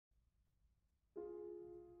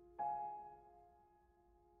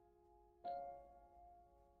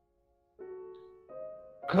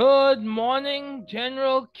Good morning,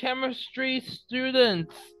 general chemistry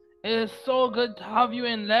students. It is so good to have you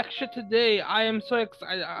in lecture today. I am so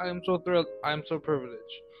excited. I am so thrilled. I am so privileged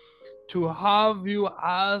to have you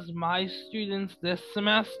as my students this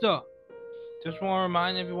semester. Just want to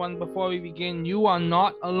remind everyone before we begin, you are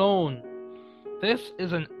not alone. This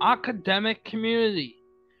is an academic community.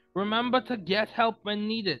 Remember to get help when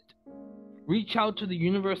needed. Reach out to the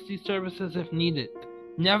university services if needed.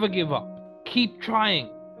 Never give up. Keep trying.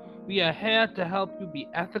 We are here to help you be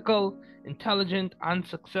ethical, intelligent, and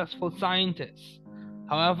successful scientists.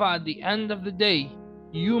 However, at the end of the day,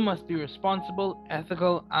 you must be responsible,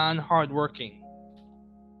 ethical, and hardworking.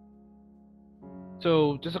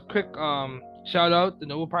 So, just a quick shout out: the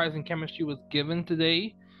Nobel Prize in Chemistry was given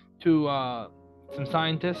today to some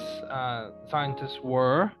scientists. Scientists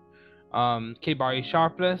were K. Barry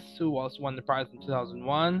Sharpless, who also won the prize in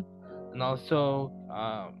 2001, and also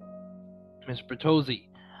Ms. Bertozzi.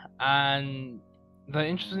 And the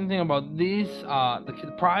interesting thing about these,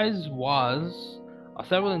 the prize was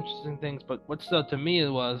several interesting things, but what stood out to me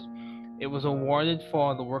was it was awarded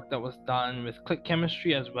for the work that was done with click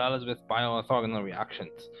chemistry as well as with bioorthogonal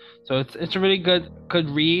reactions. So it's a really good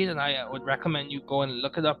read, and I would recommend you go and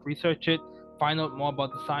look it up, research it, find out more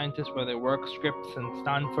about the scientists, where they work, Scripps and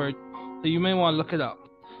Stanford. So you may want to look it up.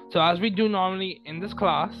 So as we do normally in this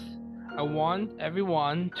class, I want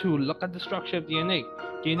everyone to look at the structure of DNA.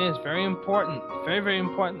 DNA is very important, very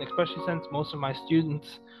important, especially since most of my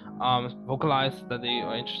students vocalize that they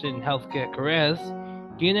are interested in healthcare careers.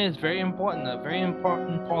 DNA is very important, a very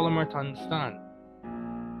important polymer to understand.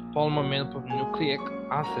 Polymer made up of nucleic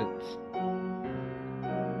acids.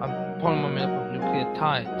 A polymer made up of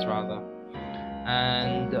nucleotides, rather.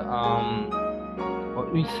 And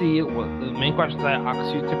what we see, the main questions I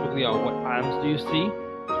ask you typically are: what atoms do you see?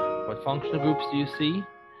 What functional groups do you see?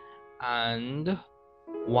 And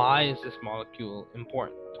why is this molecule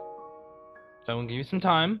important? So I'm going to give you some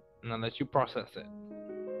time, and I'll let you process it.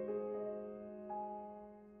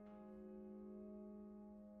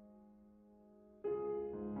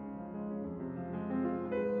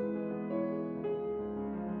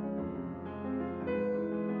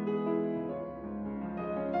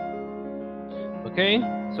 Okay,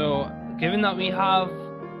 so given that we have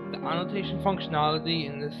the annotation functionality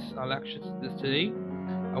in this lecture today,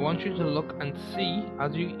 I want you to look and see,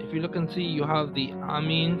 if you look and see, you have the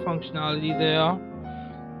amine functionality there.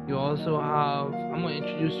 You also have, I'm going to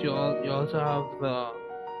introduce you all, you also have the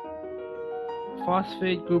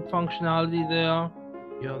phosphate group functionality there.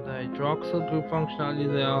 You have the hydroxyl group functionality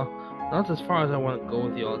there. That's as far as I want to go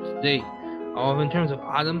with you all today. In terms of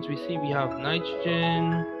atoms, we see we have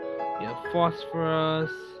nitrogen, we have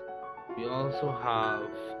phosphorus, we also have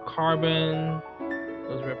carbon,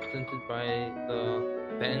 those represented by the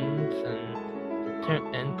bends and the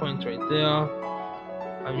endpoints right there.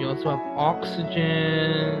 And we also have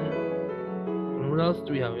oxygen. And what else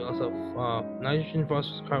do we have? We also have nitrogen,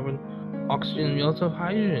 phosphorus, carbon, oxygen. We also have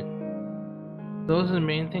hydrogen. Those are the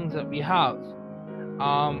main things that we have.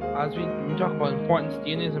 As we talk about importance,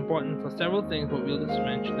 DNA is important for several things, but we'll just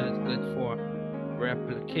mention that it's good for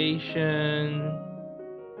replication.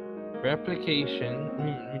 Let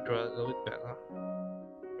me draw it a little bit better.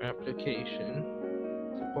 Replication.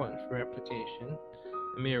 It's important for replication.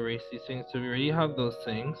 Let me erase these things so we already have those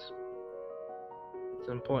things. It's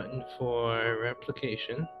important for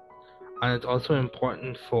replication, and it's also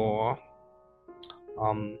important for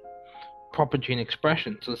proper gene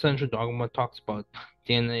expression. So the Central Dogma talks about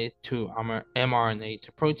DNA to mRNA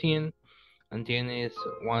to protein, and DNA is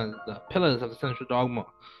one of the pillars of the Central Dogma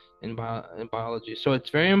in biology. So it's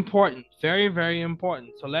very important, very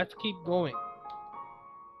important. So let's keep going.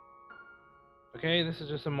 Okay, this is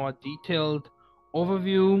just a more detailed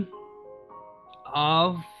overview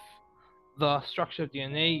of the structure of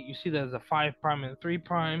DNA. You see there's a 5' and a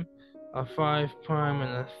 3', a 5'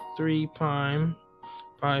 and a 3', 5'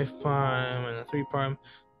 and a 3'.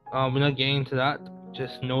 We're not getting into that.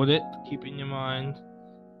 Just note it. Keep it in your mind.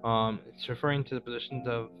 It's referring to the positions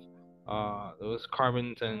of those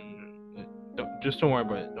carbons, and just don't worry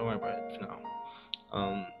about it. Don't worry about it for now.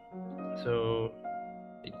 So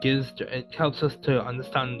it helps us to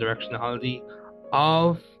understand the directionality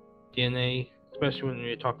of DNA, especially when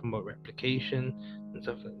we're talking about replication and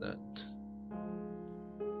stuff like that.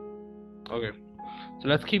 Okay, so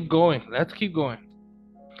let's keep going.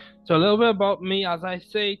 So a little bit about me. As I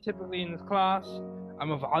say typically in this class,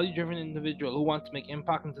 I'm a value-driven individual who wants to make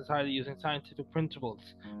impact in society using scientific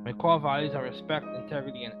principles. My core values are respect,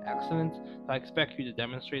 integrity, and excellence, so I expect you to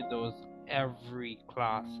demonstrate those every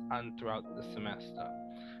class and throughout the semester.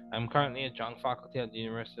 I'm currently a adjunct faculty at the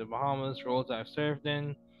University of Bahamas. Roles I've served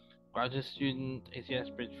in: graduate student, ACS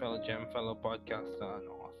Bridge Fellow, GEM Fellow, podcaster, and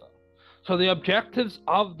author. So the objectives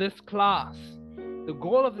of this class. The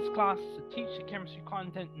goal of this class is to teach the chemistry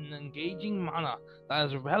content in an engaging manner that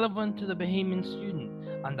is relevant to the Bahamian student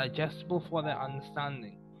and digestible for their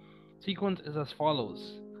understanding. Sequence is as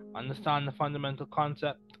follows: understand the fundamental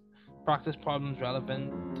concept, practice problems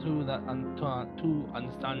relevant to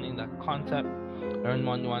understanding that concept, learn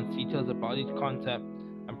more nuanced details about each concept,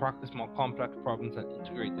 and practice more complex problems that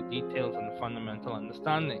integrate the details and the fundamental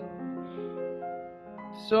understanding.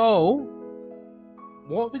 So,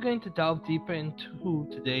 what we're going to delve deeper into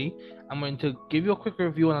today, I'm going to give you a quick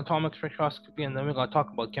review on atomic spectroscopy, and then we're going to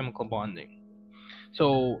talk about chemical bonding.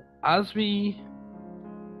 So, as we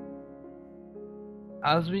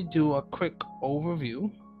do a quick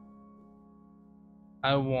overview,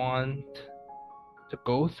 I want to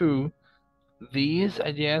go through these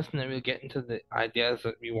ideas, and then we'll get into the ideas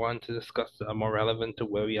that we want to discuss that are more relevant to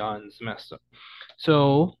where we are in the semester.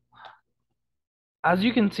 So, as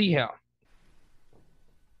you can see here,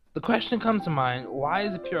 the question comes to mind: why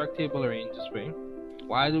is the periodic table arranged this way?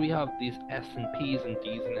 Why do we have these S and P's and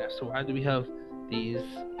D's and F's? So why do we have these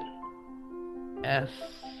S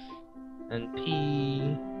and P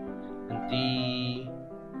and D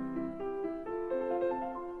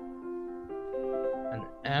and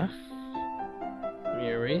F? Let me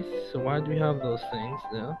erase. So why do we have those things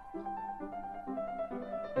there?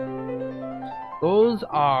 Those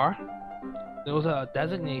are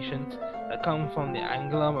designations that come from the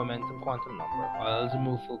angular momentum quantum number, or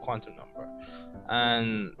azimuthal quantum number.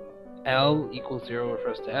 And L equals 0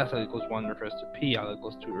 refers to S, L equals 1 refers to P, L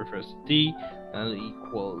equals 2 refers to D, L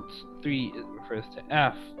equals 3 refers to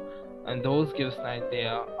F. And those give us an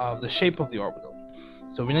idea of the shape of the orbital.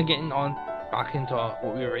 So we're not getting back into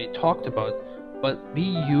what we already talked about, but we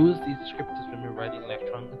use these descriptors when we're writing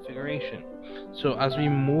electron configuration. So as we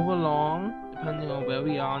move along, depending on where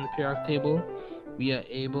we are on the periodic table, we are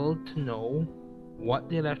able to know what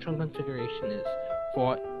the electron configuration is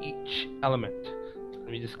for each element.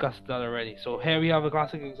 We discussed that already. So here we have a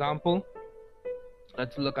classic example.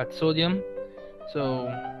 Let's look at sodium. So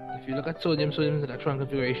if you look at sodium's electron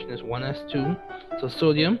configuration is 1s2. So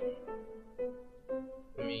sodium,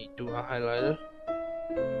 let me do a highlighter.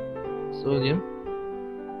 Sodium,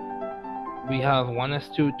 we have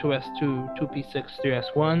 1s2, 2s2, 2p6,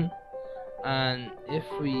 3s1, and if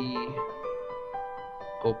we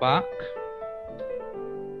go back,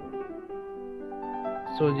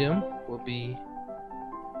 sodium will be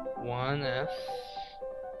 1s.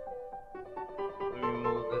 Let me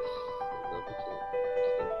move this a little bit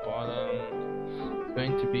to the bottom. It's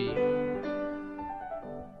going to be,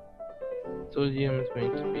 sodium is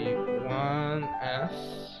going to be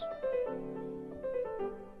 1s,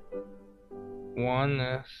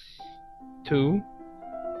 1s2,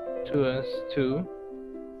 2s2,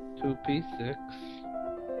 2p6,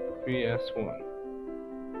 3s1.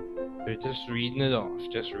 We're just reading it off,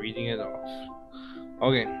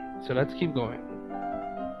 Okay, so let's keep going.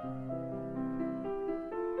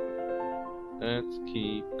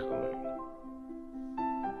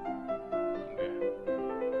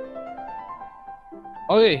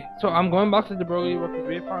 Okay, so I'm going back to de Broglie's work because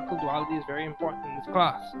wave particle duality is very important in this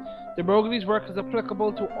class. De Broglie's work is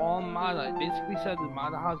applicable to all matter. It basically says that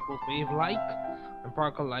matter has both wave-like and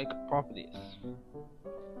particle-like properties.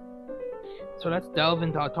 So let's delve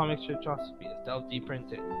into atomic spectroscopy. Let's delve deeper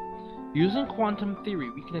into it. Using quantum theory,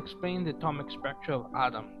 we can explain the atomic spectra of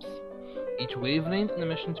atoms. Each wavelength in the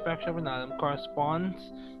emission spectra of an atom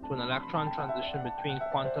corresponds to an electron transition between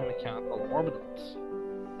quantum mechanical orbitals.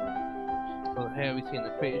 So here we see an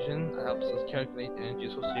equation that helps us calculate the energy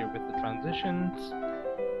associated with the transitions.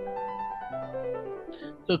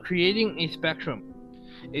 So creating a spectrum.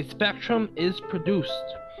 A spectrum is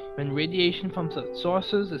produced when radiation from such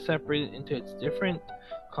sources is separated into its different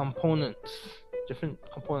components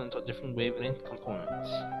or different wavelength components.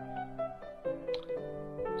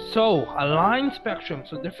 So a line spectrum.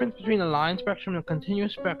 So the difference between a line spectrum and a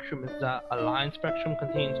continuous spectrum is that a line spectrum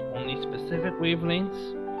contains only specific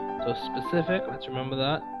wavelengths. So specific, let's remember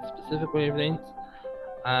that, specific wavelengths,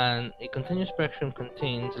 and a continuous spectrum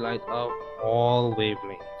contains light of all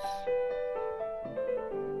wavelengths.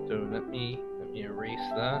 So let me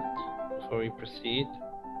erase that before we proceed.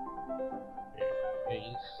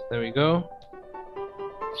 There we go.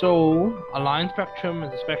 So a line spectrum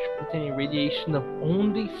is a spectrum containing radiation of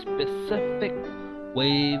only specific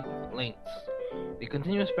wavelengths. A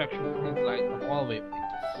continuous spectrum contains light of all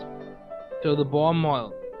wavelengths. So the Bohr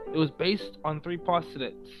model. It was based on three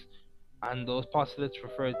postulates. and those postulates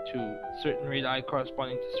refer to certain radii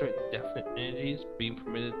corresponding to certain definite energies being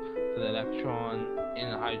permitted to the electron in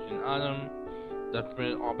a hydrogen atom. That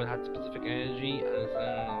permitted orbit had specific energy and is in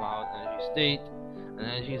an allowed energy state. And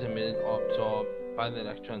energy is emitted or absorbed by the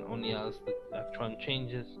electron only as the electron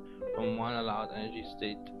changes from one allowed energy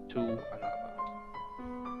state to another.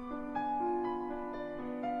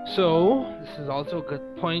 So, this is also a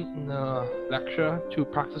good point in the lecture to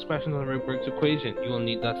practice questions on Rydberg's equation. You will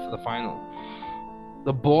need that for the final.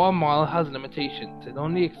 The Bohr model has limitations. It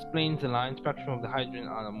only explains the line spectrum of the hydrogen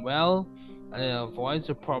atom well, and it avoids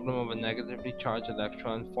the problem of a negatively charged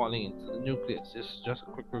electron falling into the nucleus. This is just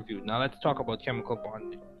a quick review. Now let's talk about chemical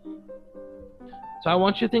bonding. So I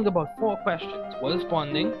want you to think about 4 questions. What is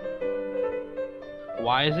bonding?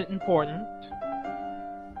 Why is it important?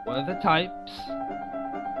 What are the types?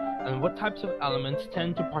 And what types of elements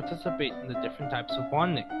tend to participate in the different types of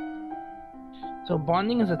bonding? So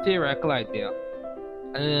bonding is a theoretical idea,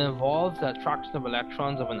 and it involves the attraction of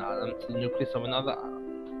electrons of an atom to the nucleus of another atom.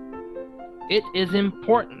 It is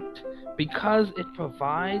important because it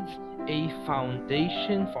provides a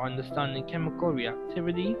foundation for understanding chemical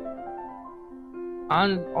reactivity,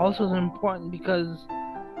 and also is important because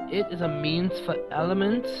it is a means for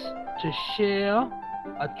elements to share,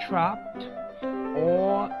 attract,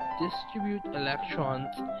 or distribute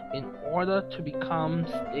electrons in order to become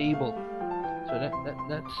stable. So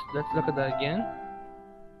let's look at that again.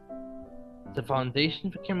 The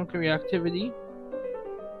foundation for chemical reactivity,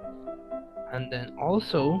 and then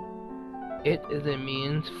also it is a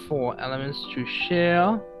means for elements to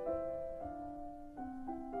share,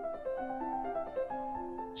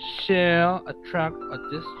 attract, or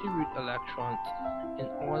distribute electrons in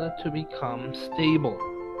order to become stable.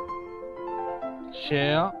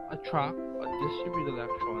 Share, attract, or distribute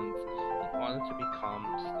electrons in order to become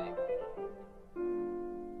stable.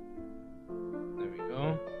 There we go.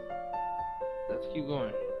 Let's keep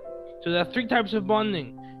going. So there are 3 types of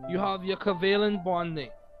bonding. You have your covalent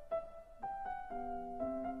bonding.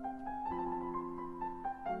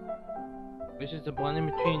 Which is the bonding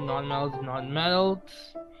between nonmetals and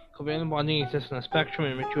nonmetals. Covalent bonding exists on a spectrum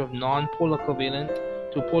in which you have non-polar covalent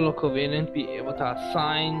to polar covalent, be able to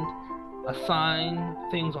assign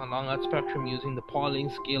things along that spectrum using the Pauling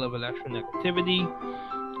scale of electronegativity.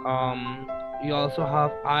 You also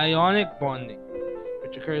have ionic bonding,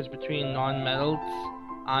 which occurs between nonmetals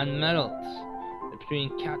and metals,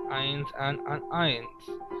 between cations and anions.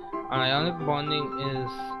 And ionic bonding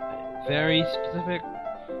is very specific.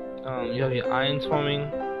 You have your ions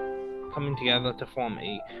coming together to form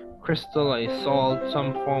a crystal, a salt,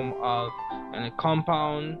 some form of a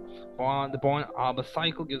compound. The Born-Haber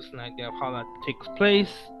cycle gives us an idea of how that takes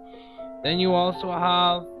place. Then you also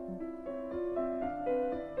have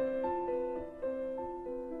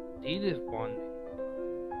dative bonding.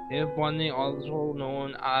 Dative bonding, also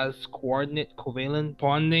known as coordinate covalent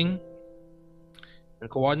bonding. And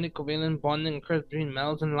coordinate covalent bonding occurs between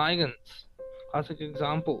metals and ligands. Classic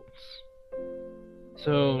examples.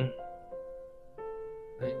 So,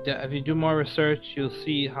 if you do more research, you'll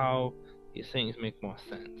see how these things make more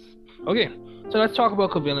sense. Okay, so let's talk about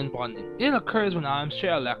covalent bonding. It occurs when atoms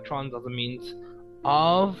share electrons as a means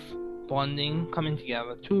of bonding, coming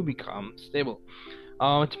together to become stable.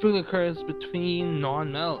 It typically occurs between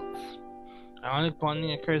nonmetals. Ionic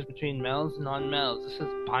bonding occurs between metals and nonmetals. This is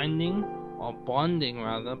bonding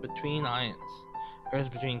rather, between ions. It occurs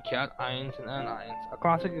between cations and anions. A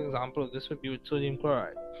classic example of this would be with sodium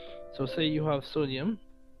chloride. So say you have sodium.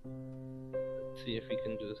 Let's see if we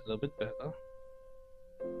can do this a little bit better.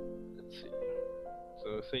 Let's see.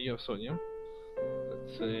 So say you have sodium.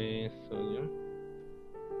 Let's say sodium.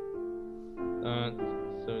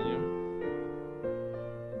 Sodium.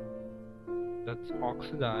 That's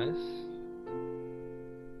oxidized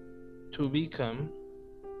to become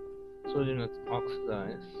sodium that's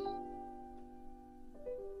oxidized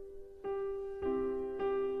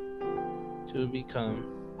to become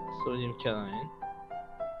sodium cation.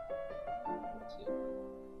 Let's see.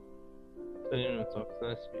 Sodium that's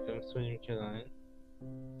oxidized to become sodium cation.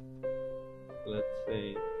 Let's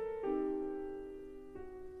say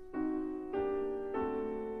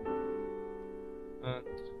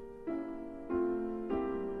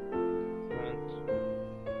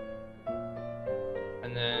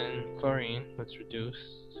and then chlorine, that's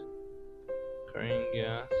reduced. Chlorine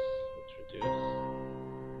gas, that's reduced.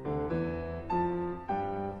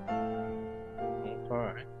 And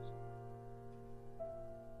chloride.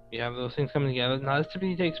 We have those things coming together. Now this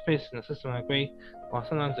typically takes place in a system like way, well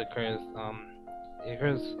sometimes it occurs it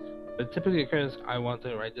occurs. It typically occurs. I want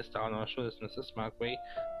to write this down. I'll show this in a systematic way,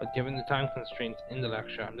 but given the time constraints in the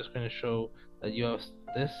lecture, I'm just going to show that you have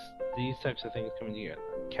these types of things coming together: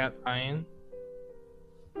 cation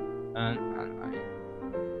and anion.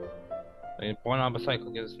 The Born-Haber cycle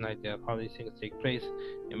gives us an idea of how these things take place,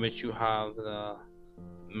 in which you have the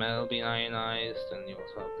metal being ionized, and you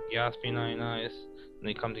also have the gas being ionized, and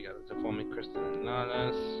they come together to form a crystalline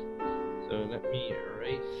lattice. So let me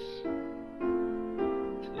erase.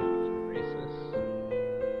 Let's see if we can erase this.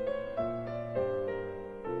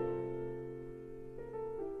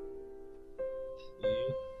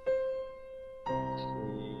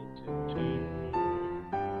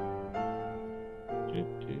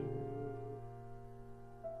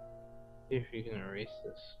 See if you can erase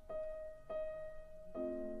this.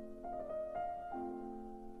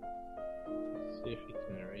 Let's see if you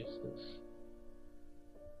can erase this.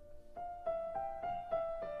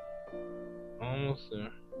 Almost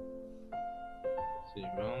there. Let's see,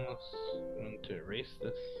 we're almost going to erase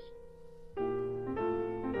this.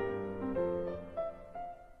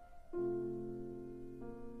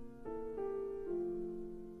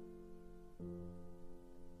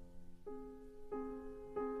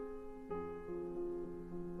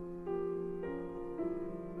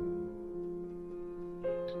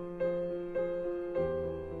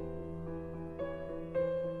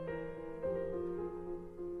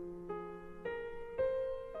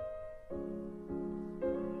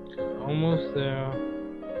 Almost there.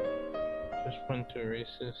 Just want to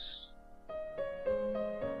erase this.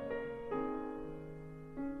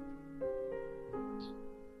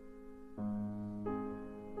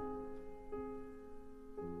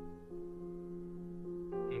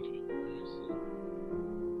 Okay, let me see.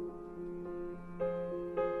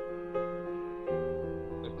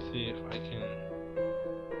 Let's see if I can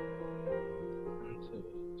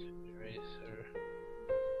erase her.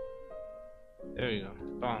 There we go.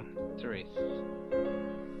 Boom. It's erased.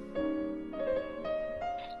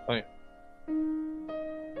 Okay.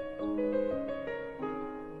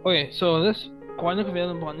 Okay, so this quantum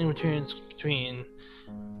covalent bonding returns between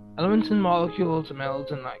elements and molecules,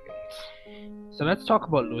 metals, and ligands. So let's talk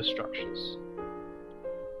about Lewis structures.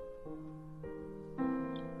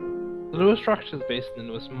 The Lewis structure is based on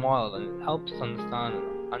the Lewis model, and it helps us understand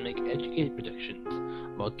and make educated predictions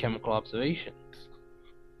about chemical observations.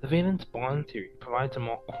 The valence bond theory provides a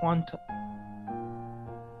more quantum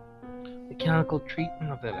mechanical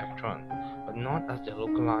treatment of the electron, but not as they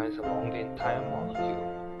localize along the entire molecule.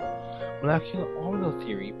 Molecular orbital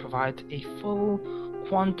theory provides a full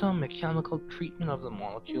quantum mechanical treatment of the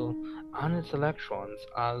molecule and its electrons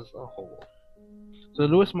as a whole. So the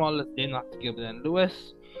Lewis model is named after Gilbert and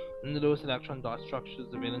Lewis. In the Lewis electron dot structures,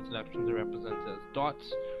 the valence electrons are represented as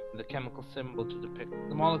dots with a chemical symbol to depict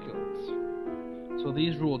the molecules. So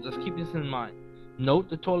these rules, just keep this in mind. Note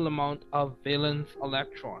the total amount of valence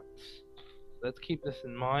electrons. Let's keep this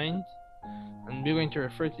in mind. And we're going to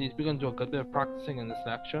refer to these. We're going to do a good bit of practicing in this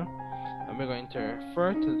lecture. And we're going to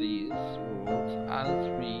refer to these rules as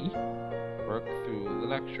we work through the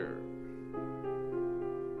lecture.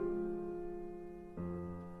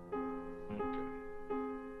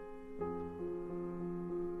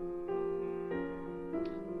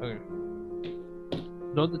 Okay.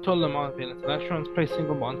 Note the total amount of valence electrons, place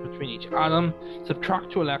single bonds between each atom,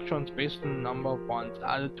 subtract 2 electrons based on the number of bonds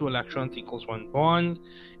added. 2 electrons equals 1 bond.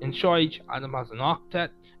 Ensure each atom has an octet.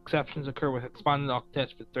 Exceptions occur with expanded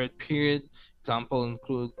octets with third period. Examples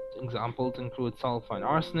include sulfur and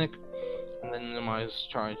arsenic. And then minimize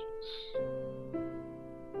charges.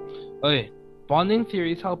 Okay. Bonding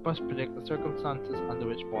theories help us predict the circumstances under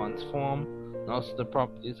which bonds form, and also the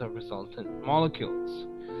properties of resultant molecules.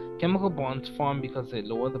 Chemical bonds form because they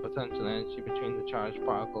lower the potential energy between the charged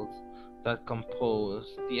particles that compose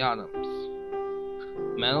the atoms.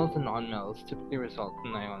 Metals and nonmetals typically result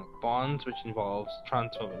in ionic bonds, which involves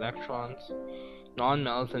transfer of electrons.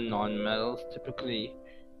 Nonmetals and nonmetals typically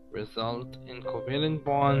result in covalent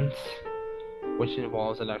bonds, which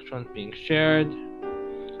involves electrons being shared.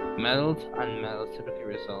 Metals and metals typically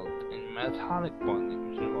result in metallic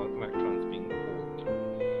bonding, which involves electrons being pulled.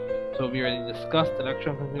 So we already discussed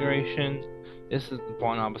electron configuration. This is the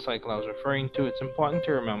Born-Haber cycle I was referring to. It's important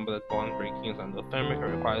to remember that bond breaking is endothermic.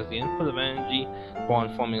 It requires the input of energy.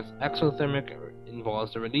 Bond forming is exothermic. It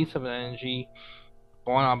involves the release of energy.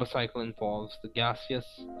 Born-Haber cycle involves the gaseous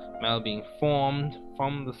metal being formed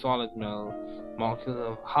from the solid metal, molecules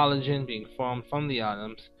of halogen being formed from the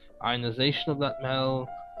atoms, ionization of that metal,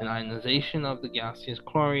 and ionization of the gaseous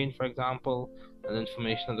chlorine, for example, and then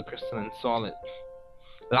formation of the crystalline solid.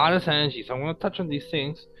 Lattice energy. So I'm going to touch on these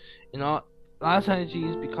things. Last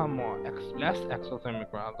energies become less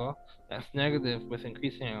exothermic rather, less negative with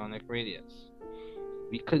increasing ionic radius.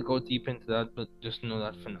 We could go deep into that, but just know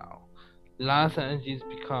that for now. Last energies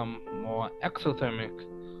become more exothermic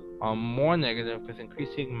or more negative with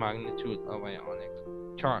increasing magnitude of ionic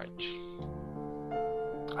charge.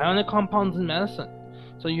 Ionic compounds in medicine.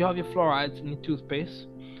 So you have your fluorides in your toothpaste.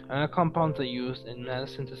 Ionic compounds are used in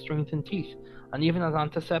medicine to strengthen teeth and even as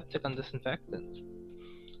antiseptic and disinfectant.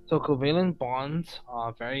 So covalent bonds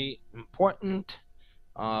are very important.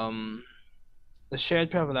 The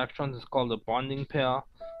shared pair of electrons is called a bonding pair,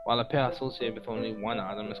 while a pair associated with only one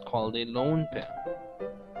atom is called a lone pair.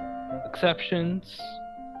 Exceptions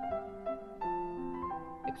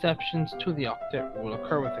to the octet rule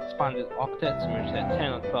occur with expanded octets in which there are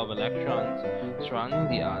 10 or 12 electrons surrounding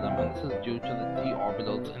the atom, and this is due to the d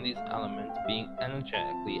orbitals in these elements being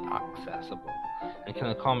energetically accessible and can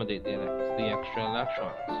accommodate the extra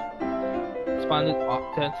electrons. Expanded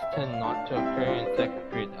octets tend not to occur in second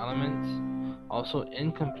period elements. Also,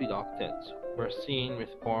 incomplete octets were seen with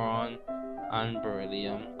boron and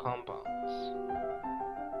beryllium compounds.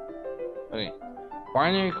 Okay.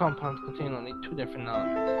 Binary compounds contain only two different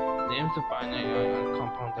elements. The names of binary ion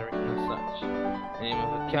compounds are written as such. The name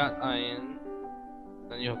of a cation,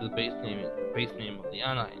 then you have the base name of the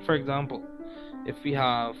anion. For example, if we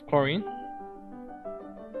have chlorine,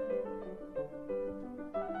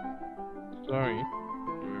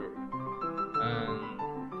 and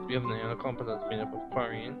we have an ionic compound that's made up of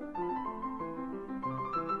chlorine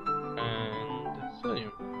and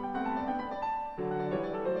sodium.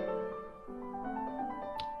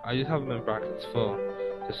 I just have them in brackets for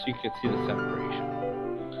just so you can see the separation.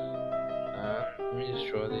 Let me just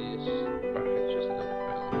draw these brackets just a little bit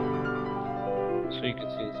better so you can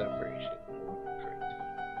see the separation. Great.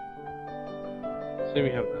 So we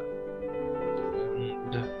have that.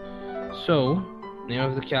 And so, name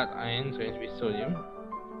of the cation is going to be sodium.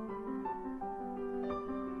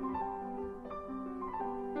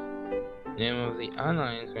 Name of the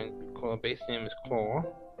anion is going to be chlor. Base name is chlor.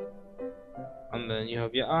 And then you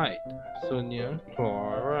have your ide, sodium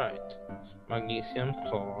chloride, magnesium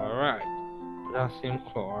chloride, potassium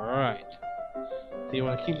chloride. So you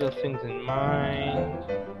want to keep those things in mind.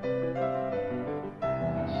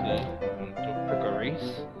 Let's see, I'm going to do a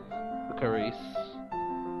quick erase.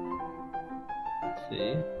 Let's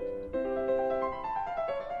see.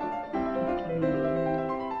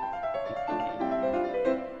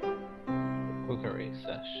 Quick erase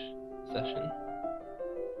session.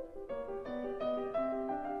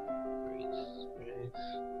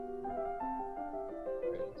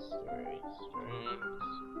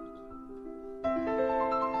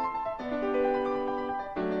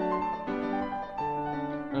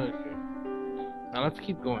 Now let's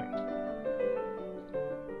keep going.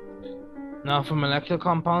 Now for molecular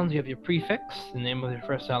compounds, you have your prefix, the name of your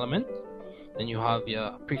first element. Then you have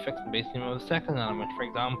your prefix and base name of the second element. For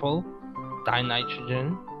example,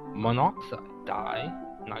 dinitrogen monoxide.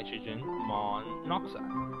 Dinitrogen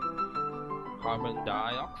monoxide. Carbon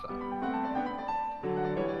dioxide.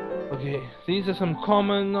 Okay, these are some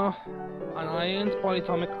common anions,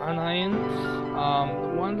 polyatomic anions.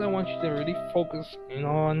 The ones I want you to really focus in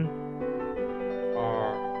on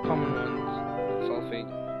are common ones: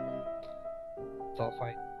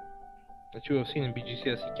 sulfite, that you have seen in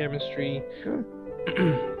BGCSE chemistry.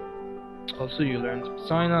 Also, you learned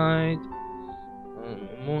cyanide,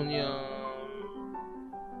 ammonium,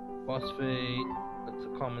 phosphate. That's a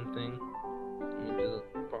common thing. Let me do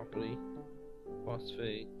that properly.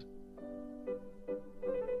 Phosphate.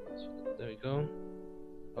 There we go.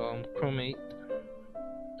 Chromate,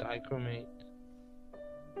 dichromate,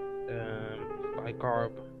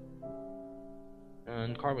 bicarb,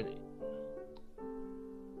 and carbonate.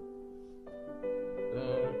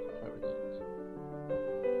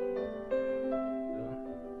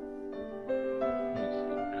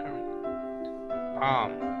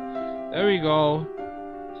 There we go.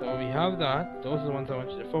 So we have that. Those are the ones I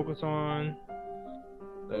want you to focus on.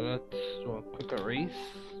 So let's do a quick erase.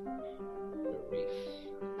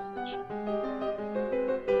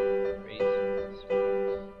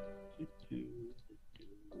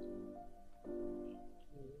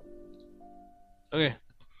 Okay,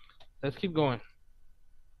 let's keep going.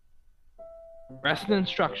 Resonance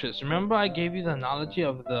structures. Remember I gave you the analogy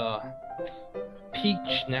of the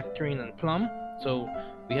peach, nectarine, and plum? So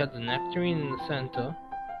we had the nectarine in the center,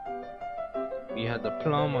 we had the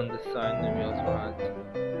plum on this side, and then we also had...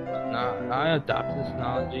 Now I adapted this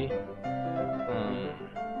analogy. And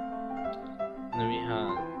then we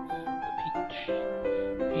had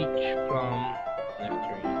the peach, plum,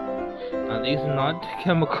 nectarine. Now these are not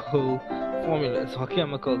chemical formulas or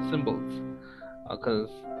chemical symbols, because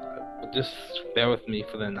just bear with me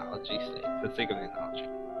for the analogy's sake, for the sake of the analogy.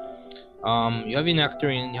 You have your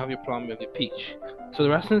nectarine, you have your plum, you have your peach. So the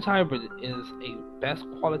resonance hybrid is the best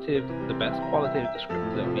qualitative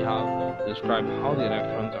descriptor that we have to describe how the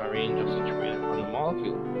electrons are arranged or situated on the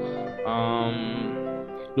molecule.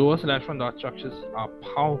 Lewis electron dot structures are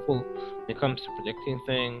powerful when it comes to predicting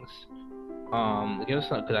things. It gives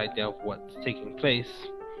us a good idea of what's taking place.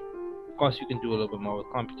 Of course, you can do a little bit more with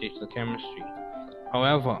computational chemistry.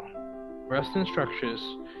 However, resonance structures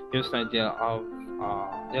give us an idea of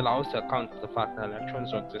they allow us to account for the fact that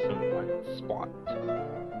electrons don't exist in one spot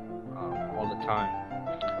all the time.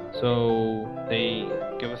 So they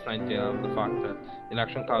give us an idea of the fact that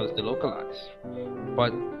electron clouds delocalize.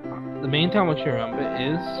 But the main thing I want you to remember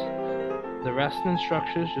is the resonance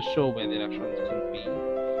structures just show where the electrons can be.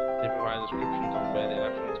 They provide descriptions of where the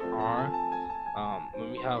electrons are.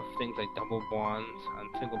 When we have things like double bonds and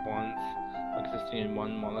single bonds existing in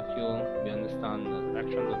one molecule, we understand that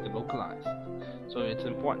electrons are delocalized. So it's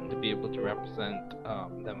important to be able to represent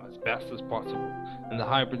them as best as possible. And the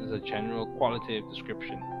hybrid is a general qualitative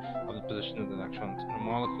description of the position of the electrons in a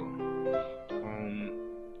molecule.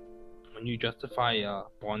 When you justify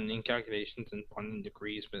bonding calculations and bonding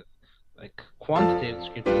degrees with like quantitative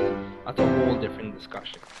descriptions, that's a whole different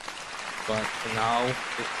discussion. But for now,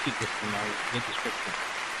 just keep this in mind. Good description.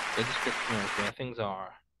 Good description of where things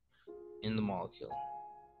are in the molecule.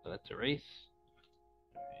 So let's erase.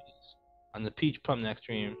 And the peach plum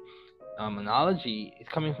nectarine analogy is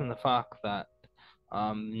coming from the fact that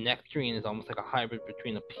nectarine is almost like a hybrid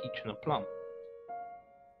between a peach and a plum.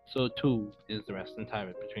 So too is the resonance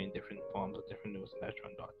hybrid between different forms of different Lewis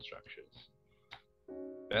electron dot structures.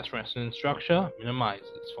 Best resonance structure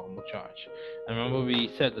minimizes formal charge. And remember we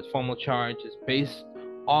said that formal charge is based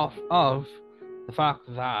off of the fact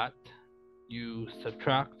that you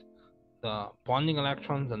subtract the bonding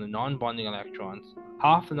electrons and the non-bonding electrons,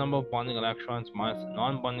 half the number of bonding electrons minus the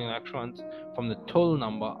non-bonding electrons from the total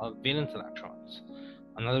number of valence electrons.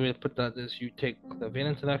 Another way to put that is you take the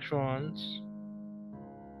valence electrons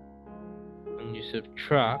and you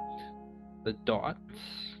subtract the dots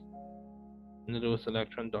in the Lewis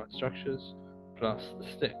electron dot structures plus the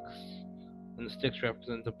sticks, and the sticks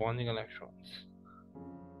represent the bonding electrons.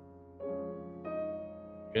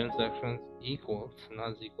 Valence electrons equals,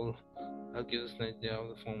 not equal, that gives us an idea of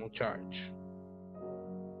the formal charge.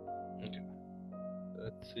 Okay,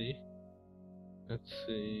 let's see, let's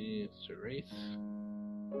erase.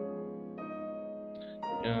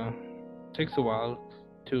 Yeah, it takes a while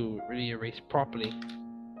to really erase properly.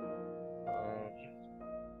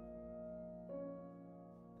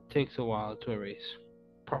 Takes a while to erase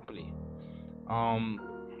properly.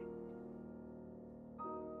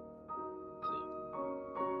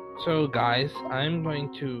 So guys, I'm going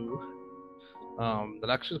to the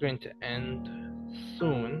lecture is going to end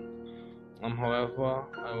soon. However,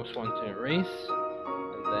 I just want to erase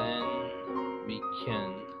and then we can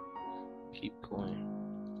keep going.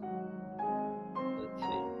 Let's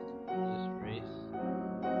see. Just erase.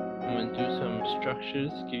 I'm going to do some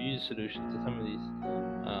structures, give you the solutions to some of these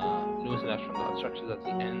Lewis electron dot structures at the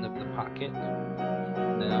end of the packet.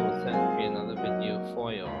 Then I will create another video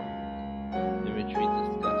for you in which we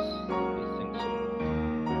discuss these things.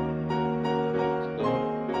 Let's go.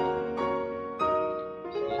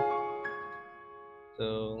 See? So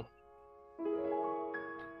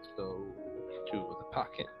let's go to the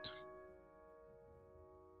packet.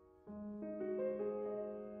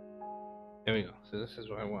 There we go. So this is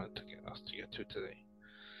what I wanted to get us to get to today.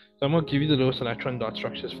 So I'm going to give you the Lewis electron dot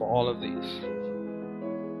structures for all of these.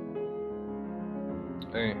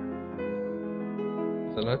 Okay.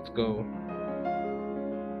 So let's go.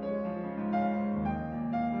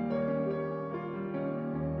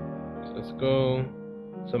 So let's go.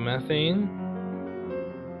 So methane,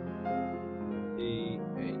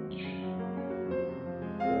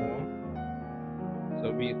 CH4.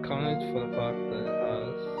 So we accounted for the fact that it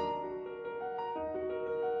has.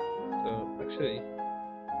 So actually,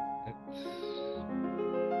 it's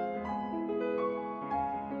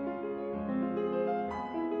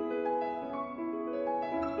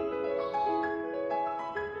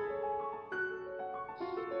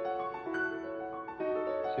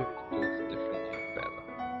see if we can do this differently better.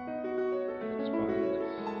 Expand this.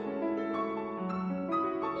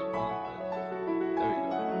 Expand this. There we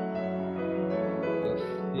go.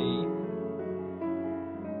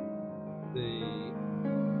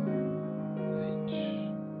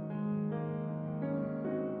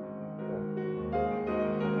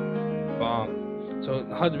 Plus So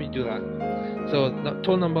how do we do that? So the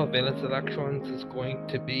total number of valence electrons is going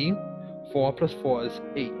to be 4 plus 4 is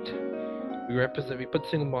 8. We put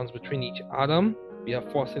single bonds between each atom. We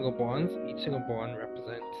have 4 single bonds. Each single bond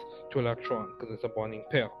represents 2 electrons because it's a bonding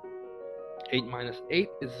pair. 8 minus 8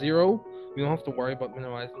 is 0. We don't have to worry about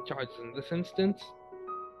minimizing charges in this instance,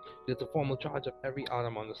 because the formal charge of every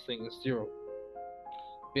atom on this thing is 0.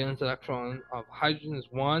 Valence electron of hydrogen is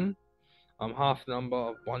 1. Half the number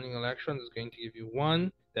of bonding electrons is going to give you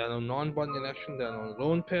 1. There are no non-bonding electrons, there are no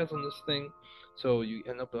lone pairs on this thing, so you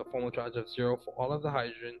end up with a formal charge of 0 for all of the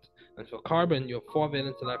hydrogens. And for carbon, you have 4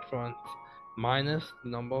 valence electrons minus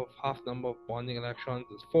the half number of bonding electrons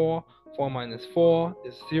is 4. 4 minus 4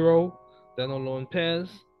 is 0. There are no lone pairs,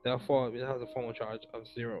 therefore it has a formal charge of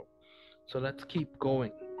 0. So let's keep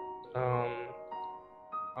going.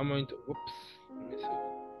 I'm going to, whoops, let me see.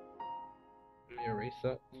 Let me erase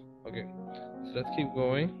that. Okay, so let's keep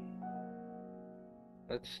going.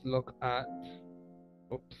 Let's look at,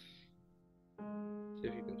 oops, see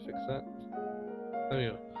if you can fix that. There we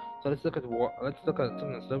go. So let's look at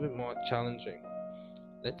something that's a little bit more challenging.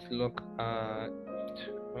 Let's look at,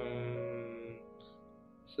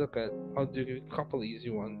 I'll do a couple easy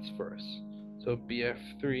ones first. So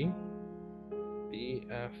BF3,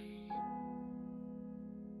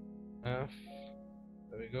 there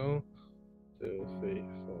we go. 2, 3,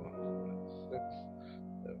 4, 5, 6,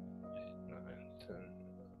 7, 8, 9, 10,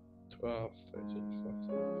 12, 13,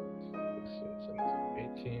 14, 16,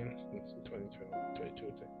 17, 18, 19, 20, 21, 22,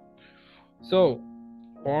 23. So,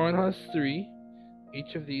 boron has 3.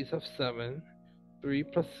 Each of these have 7. 3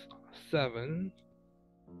 plus 7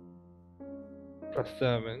 plus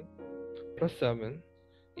 7 plus 7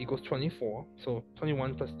 equals 24. So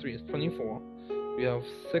 21 plus 3 is 24. We have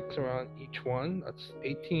 6 around each one. That's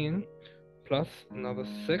 18. Plus another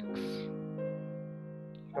 6.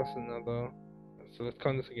 Plus another. So let's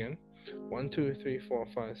count this again. 1, 2, 3, 4,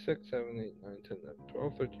 5, 6, 7, 8, 9, 10, 11,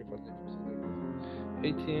 12, 13, 14,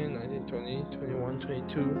 15, 18, 19, 20, 21,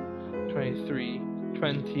 22, 23,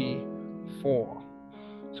 24.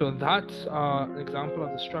 So that's an example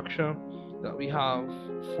of the structure that we have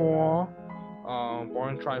for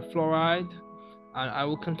boron trifluoride, and I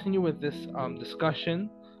will continue with this discussion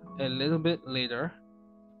a little bit later,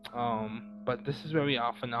 but this is where we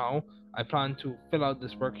are for now. I plan to fill out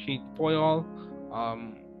this worksheet for y'all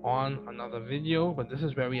on another video, but this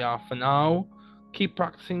is where we are for now. Keep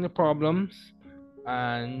practicing the problems,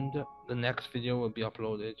 and the next video will be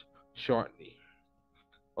uploaded shortly.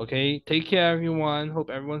 Okay, take care everyone. Hope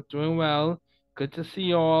everyone's doing well. Good to see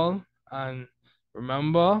you all, and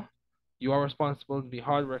remember, you are responsible to be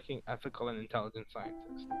hardworking, ethical, and intelligent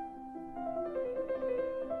scientists.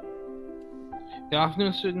 Good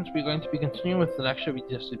afternoon, students. We're going to be continuing with the lecture we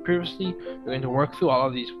just did previously. We're going to work through all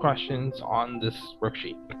of these questions on this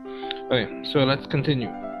worksheet. Okay, so let's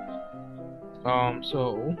continue.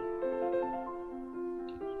 So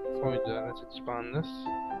before we do that, let's expand this.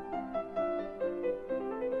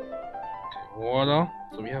 Okay, water.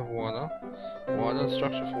 So we have water. Water, the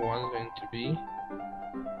structure for water is going to be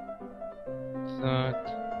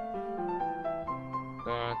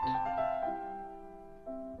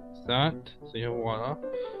that. So you have water.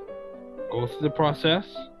 Go through the process,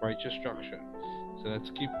 write your structure. So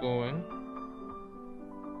let's keep going.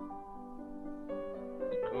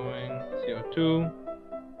 Keep going. CO2.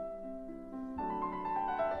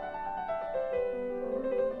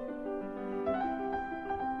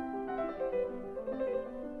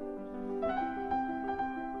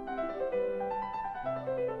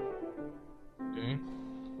 Okay.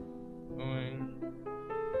 Going.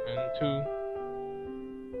 N2.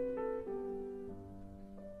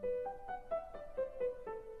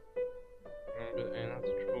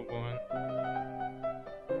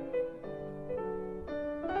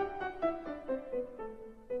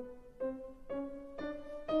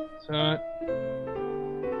 That.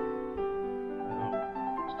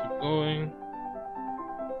 Let's keep going.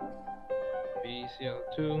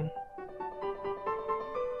 BCl2.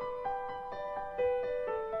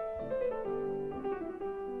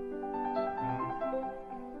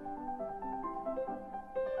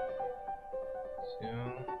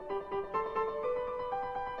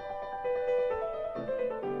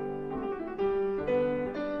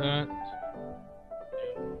 That.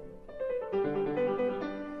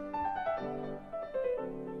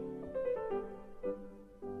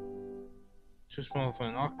 Too small for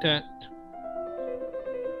an octet.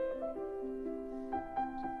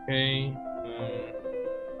 Okay.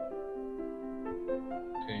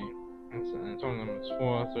 Okay. That's on number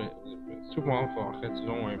 4, so it's too small for octets, so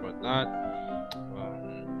don't worry about that.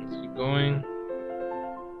 Let's keep going.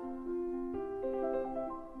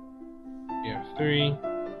 BF3.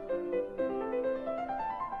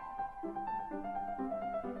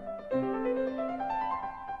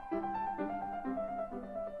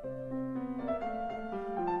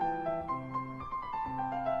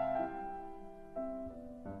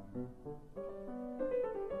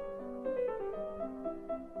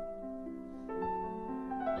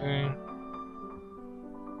 Okay.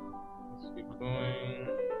 Let's keep going.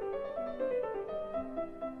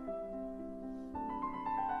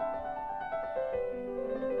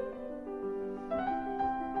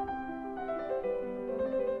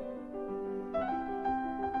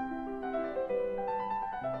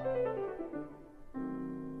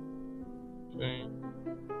 Okay.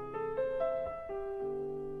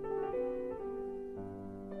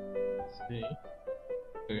 Let's see.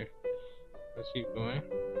 Okay. Let's keep going.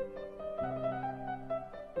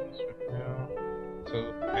 This right now. So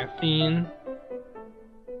ethene.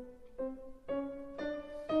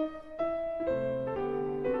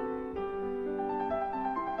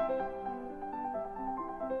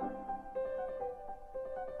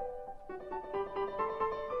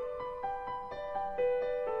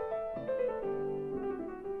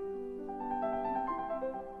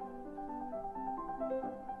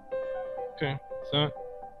 Okay. So.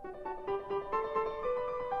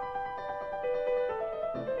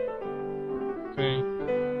 Okay.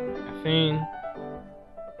 Ethane.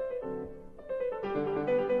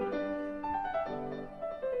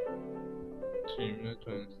 Okay, that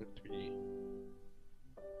one's the 3D.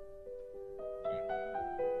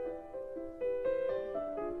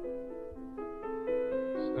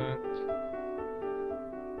 That.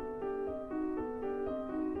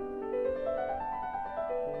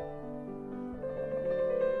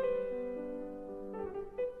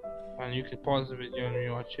 And you can pause the video and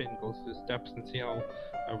rewatch it and go through the steps and see how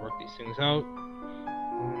I work these things out.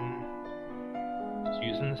 Just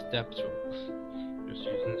using the steps, folks. Just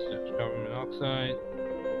using the steps. Carbon monoxide.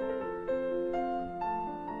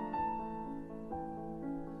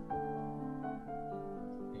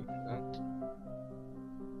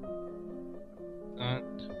 That.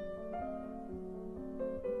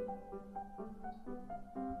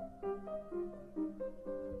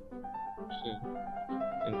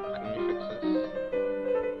 Let me fix this.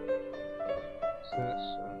 This.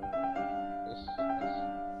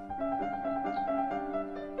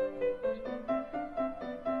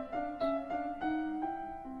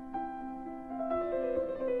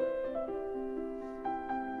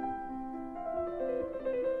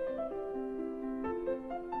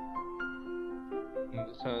 And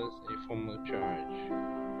this has a formula charge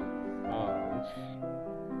of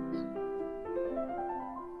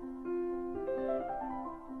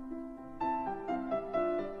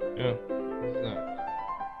yeah, what's that?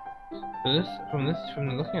 So from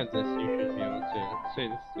looking at this, you should be able to say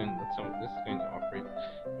this is going to operate in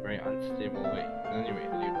a very unstable way. But anyway,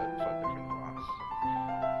 leave that for a different class.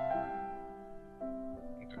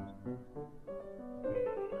 Okay.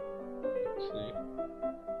 Let's see.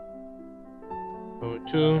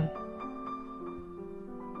 O2.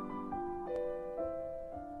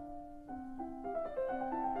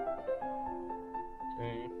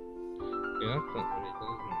 Okay. Yeah, that's not really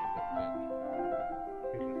doesn't really look good.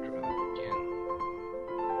 We can try that again.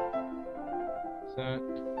 Set.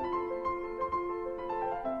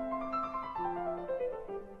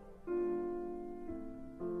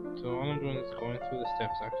 So all I'm doing is going through the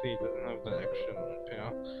steps. Actually, it doesn't have that extra lone pair.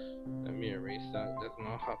 Let me erase that. It does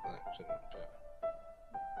not have that extra lone pair.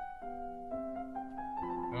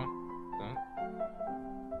 Oh, that.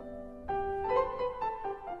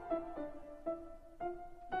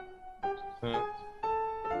 That.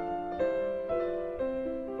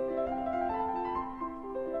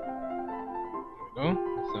 There we go.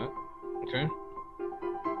 That's that. Okay.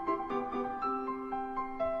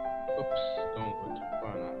 Oops, don't go too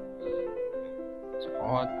far now. It's an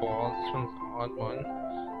odd ball. This one's an odd one.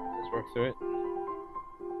 Let's work through it.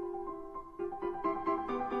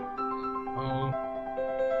 Oh.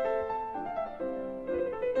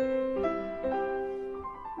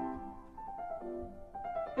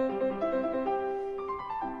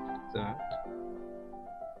 That.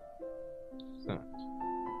 That.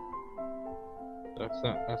 That's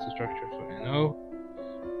that. That's the structure for NO.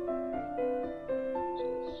 So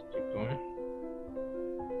let's keep going.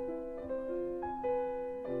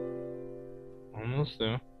 Almost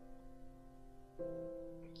there.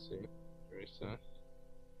 Let's see. Erase that.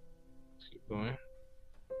 Let's keep going.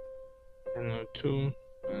 NO2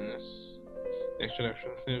 minus the extra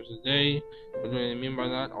electron flares a day. What do I mean by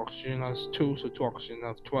that? Oxygen has 2, so 2 oxygen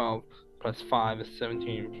has 12. Plus 5 is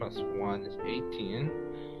 17. Plus 1 is 18.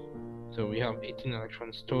 So we have 18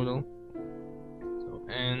 electrons total. So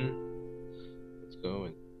N. Let's go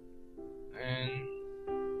with N.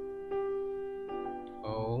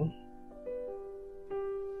 O.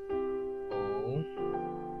 1,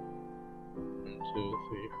 2,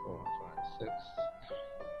 3, 4, 5, 6,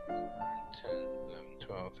 9, 10, 11,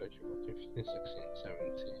 12, 13, 14, 15, 16,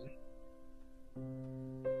 17.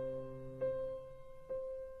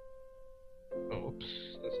 Oops,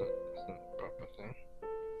 that's not the proper thing.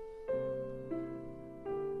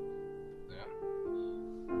 Yeah.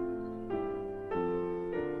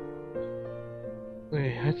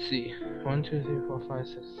 Wait, let's see. 1, 2, 3, 4, 5,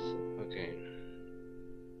 6. Okay.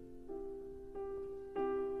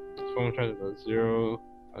 Formal charge is 0.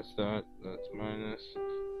 That's that. That's minus.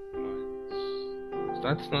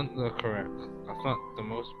 That's not the correct. That's not the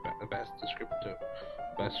best descriptive,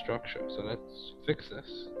 best structure. So let's fix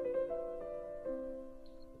this.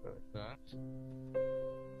 Like that.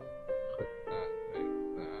 Put that like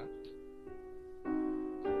that.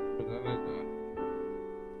 Put that like that.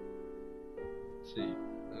 Let's see.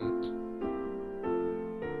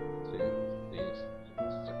 These.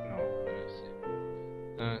 No, let me see.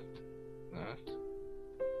 That.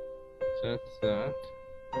 So that's that.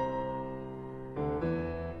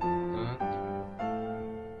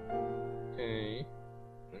 Okay.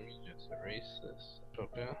 Let me just erase this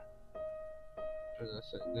up here. Put this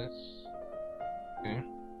like this. Okay.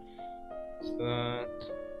 So that.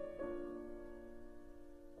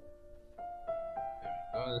 There we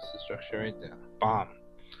go. This is the structure right there. Bomb.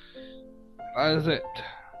 That is it.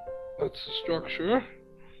 That's the structure.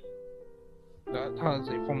 That has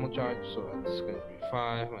a formal charge, so that's going to be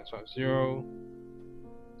 5 minus 5, 0.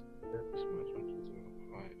 That's minus 1, 2, 3,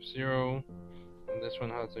 5, 0. And this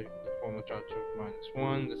one has a formal charge of minus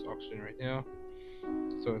 1, this oxygen right here.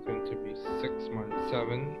 So it's going to be 6 minus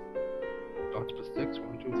 7 dots per 6.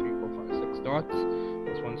 1, 2, 3, 4, 5, 6 dots.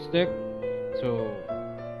 That's one stick. So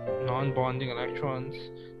non-bonding electrons,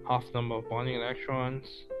 half number of bonding electrons.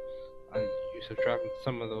 And you subtract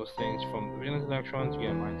some of those things from the valence electrons, you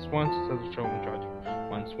get minus 1, so the formal charge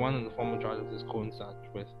minus 1, and the formal charge of this coincides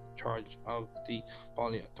with the charge of the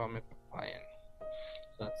polyatomic ion.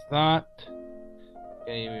 So that's that.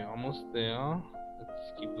 Okay, we're almost there.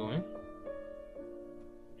 Let's keep going.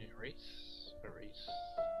 Erase. Eraser.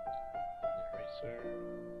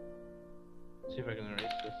 Let's see if I can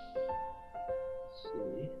erase this. Let's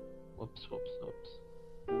see. Whoops. Let's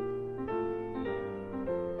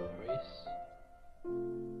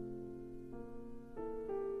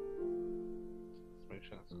make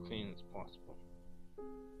sure it's as clean as possible.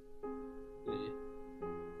 See.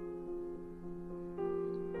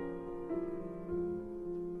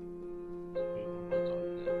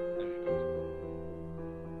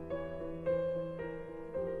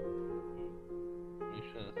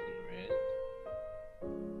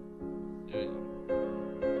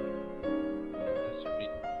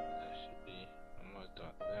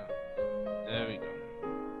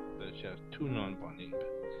 Non-bonding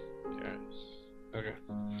pairs. Okay.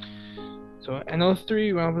 So NO3,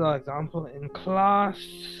 we have an example in class.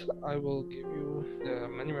 I will give you the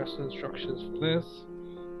many resonance structures for this.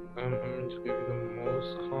 I'm just give you the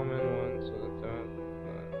most common ones. So that.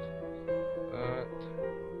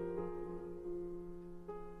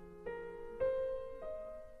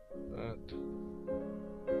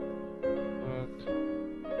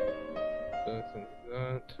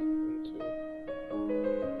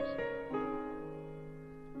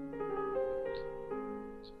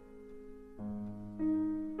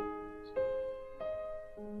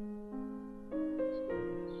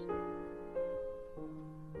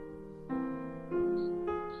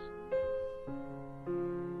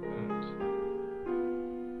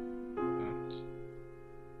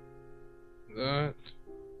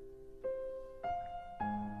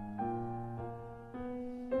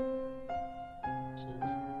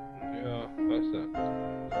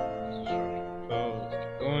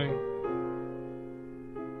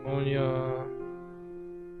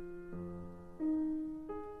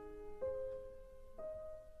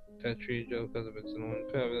 Tetrahedral because of its known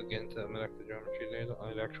pair. We'll get into molecular geometry later,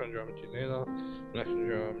 electron geometry later, molecular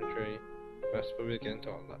geometry, rest, but we'll get into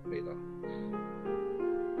all that later.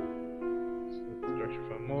 So the structure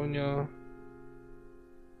for ammonia.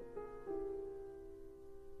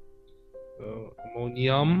 So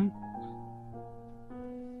ammonium.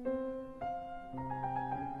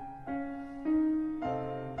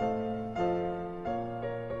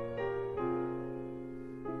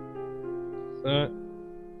 That.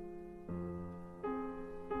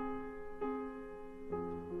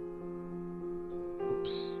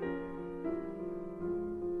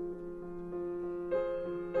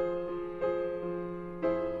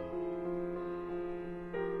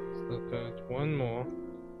 One more.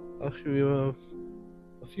 Actually, we have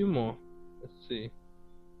a few more. Let's see.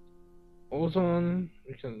 Ozone.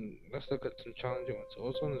 Let's look at some challenging ones.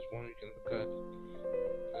 Ozone is one we can look at.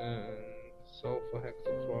 And sulfur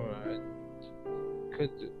hexafluoride.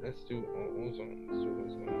 Let's do ozone.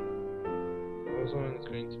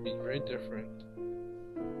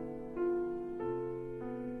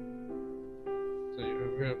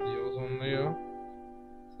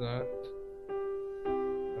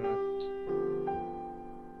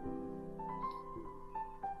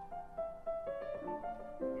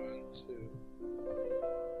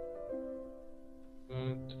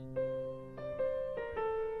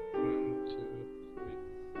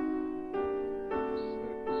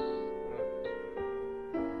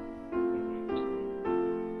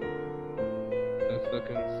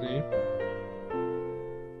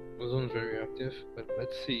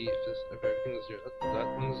 everything is 0. That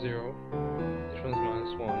one's 0. This one's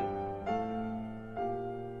minus 1.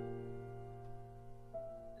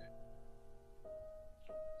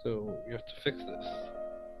 So you have to fix this.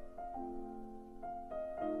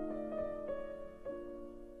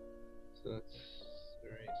 So let's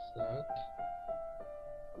erase that.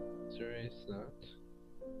 Let's erase that.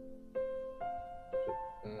 Put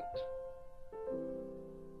that.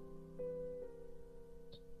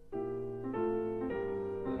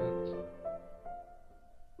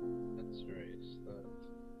 Let's erase that.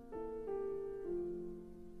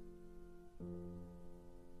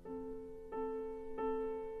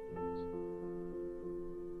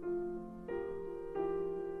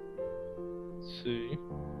 Let's see.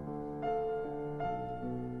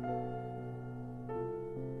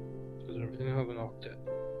 Does everything have an octet?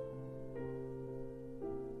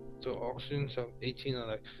 So oxygens have 18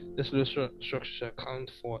 this little structure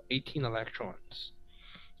accounts for 18 electrons.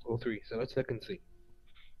 O3. So let's look and see.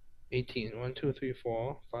 18. 1, 2, 3,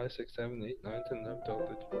 4, 5, 6, 7, 8, 9, 10, 11, 12,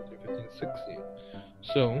 13, 14, 15, 16.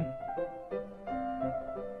 So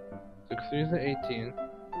 6 3s are 18.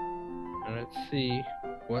 And let's see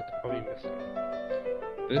what are we missing.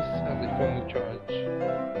 This has a formal charge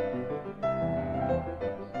of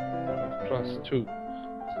 +2.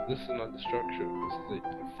 So this is not the structure. This is a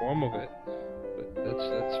form of it. But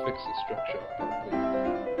let's fix the structure properly.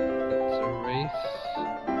 Let's erase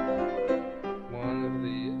one of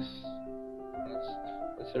these.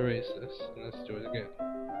 Let's erase this and let's do it again.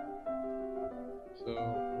 So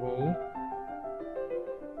O.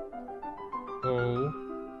 So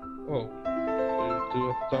do a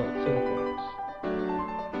start symbols.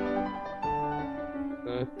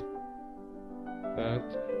 That.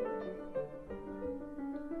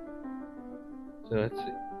 So let's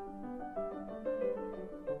see.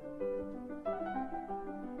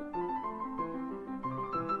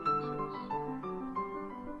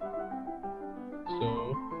 So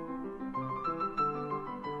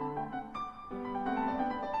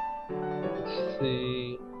let's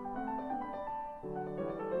see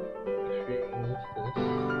if we remove this.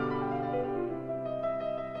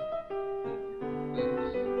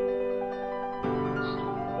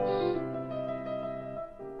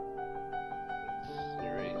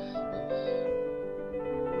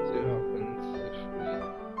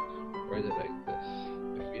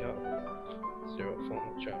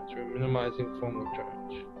 Minimizing formal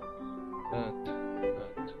charge. That.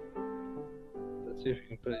 Let's see if we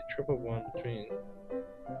can put a triple bond between.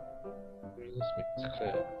 Let me just make this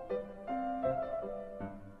clear.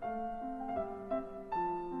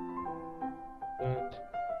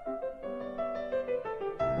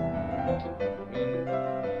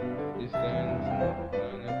 These lines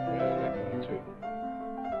line up where they come to.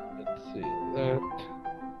 Let's see that.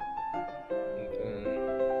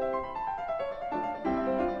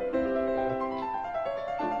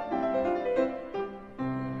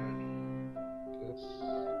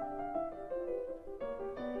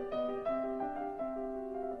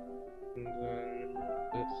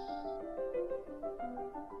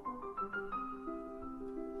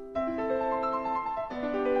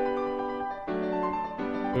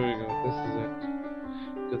 There we go, this is it.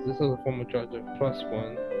 Because this has a formal charge of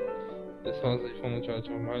 +1, this has a formal charge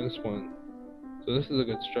of -1. So this is a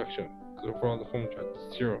good structure, because overall the formal charge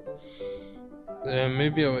is 0. And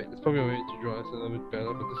maybe it's probably a way to draw this a little bit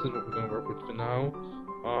better, but this is what we're going to work with for now.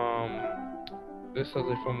 This has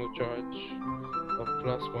a formal charge of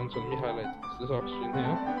 +1, so let me highlight this. This oxygen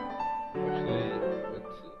here. Actually,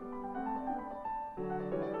 let's see.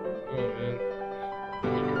 Oh man.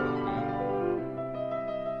 Let me draw it again.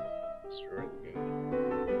 Let's draw it again.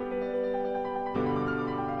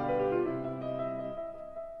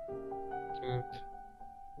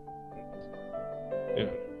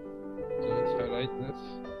 Yeah. So let's highlight this.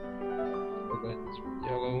 Highlight this with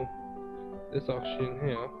yellow. This oxygen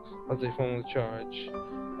here has a formal charge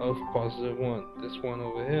of +1. This one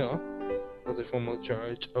over here has a formal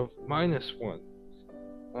charge of -1.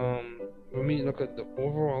 When we look at the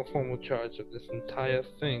overall formal charge of this entire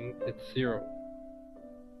thing, it's 0.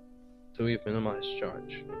 So So we've minimized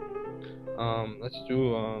charge. Let's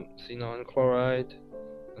do xenon chloride,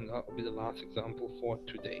 and that will be the last example for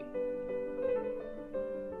today.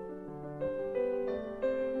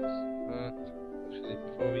 Actually,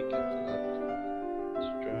 before we get to that, let's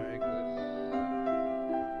drag this.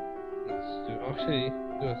 Let's do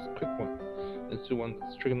a quick one. Let's do one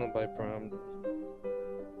that's trigonal bipyramidal.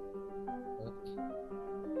 Let's see.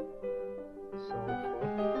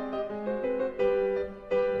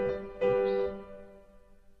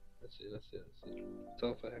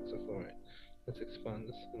 Sulfur hexafluoride. Let's expand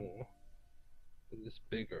this more. Make this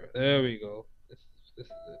bigger. There we go. This is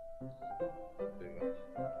it. There we go.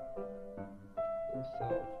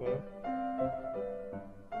 Sulfur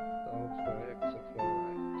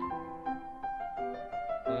hexafluoride.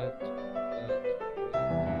 That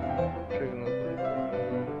trigonal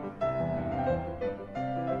bipyramidal.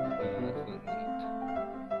 That's not neat.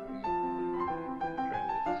 Try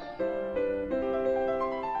this.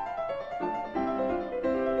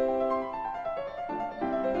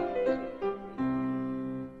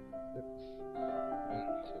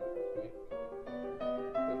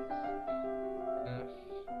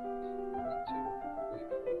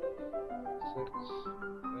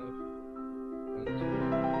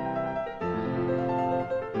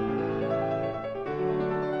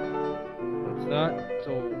 That,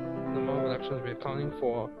 so the number of electrons we're accounting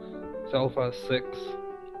for, sulfur has 6,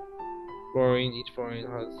 fluorine, each fluorine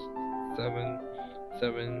has 7,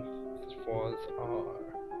 4s are,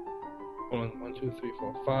 1, 2, 3,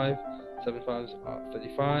 4, 5, 7 5s are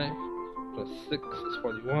 35, plus 6 is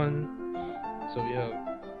 41, so we have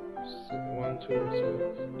 1, 2, so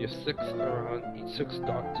you have 6 around each 6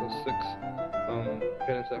 dots, so 6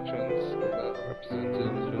 valence electrons that are represented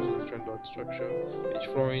in this electron dot structure. Each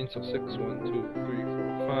fluorine, so 6, 1, 2, 3,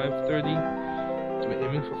 4, 5, 30. So we're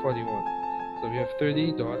aiming for 41. So we have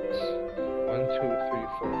 30 dots. 1, 2, 3,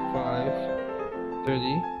 4, 5, 30.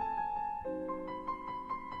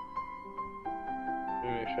 Let me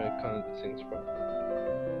make sure I counted these things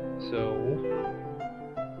properly. So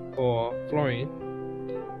for fluorine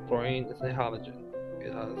is a halogen.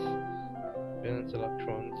 It has valence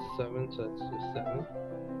electrons 7, so that's just 7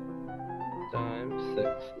 times 6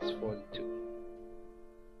 is 42.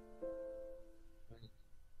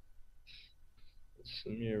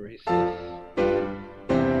 Let me erase this. 7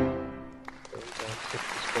 times 6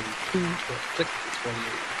 is 42, plus 6 is 48.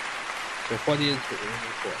 So 48 is what we're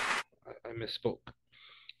aiming for. I misspoke.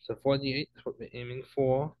 So 48 is what we're aiming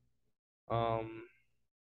for.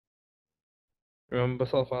 Remember,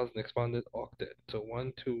 sulfur has an expanded octet. So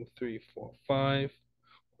 1, 2, 3, 4, 5.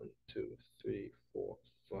 1, 2, 3, 4,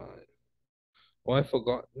 5. Oh, I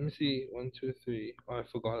forgot. Let me see. 1, 2, 3. Oh, I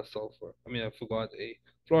forgot a sulfur. I forgot a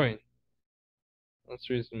fluorine. That's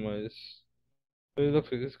the reason why this. But it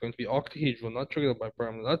looks like this is going to be octahedral, not trigonal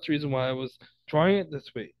bipyramidal. That's the reason why I was drawing it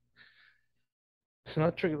this way. It's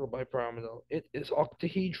not trigonal bipyramidal. It is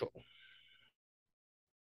octahedral.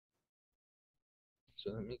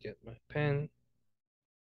 So let me get my pen.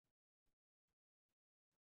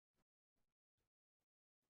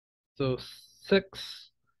 So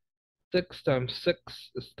 6 times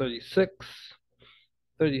 6 is 36.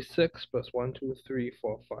 36 plus 1, 2, 3,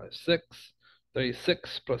 4, 5, 6.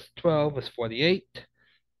 36 plus 12 is 48.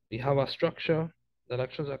 We have our structure, the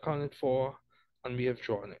electrons are accounted for, and we have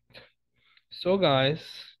drawn it. So guys,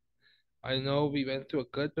 I know we went through a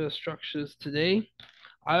good bit of structures today.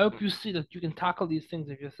 I hope you see that you can tackle these things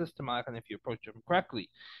if you're systematic and if you approach them correctly.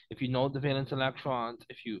 If you know the valence electrons,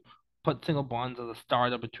 if you put single bonds as a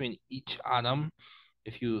starter between each atom,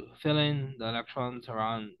 if you fill in the electrons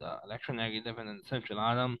around the electronegative and then the central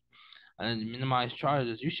atom, and then minimize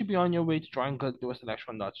charges, you should be on your way to drawing good Lewis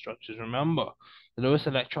electron dot structures. Remember, the Lewis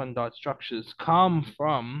electron dot structures come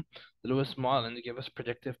from the Lewis model and they give us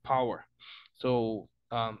predictive power. So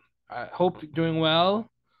I hope you're doing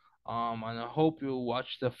well. And I hope you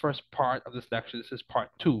watch the first part of this lecture. This is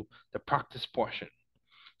part 2, the practice portion.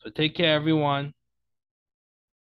 So take care, everyone.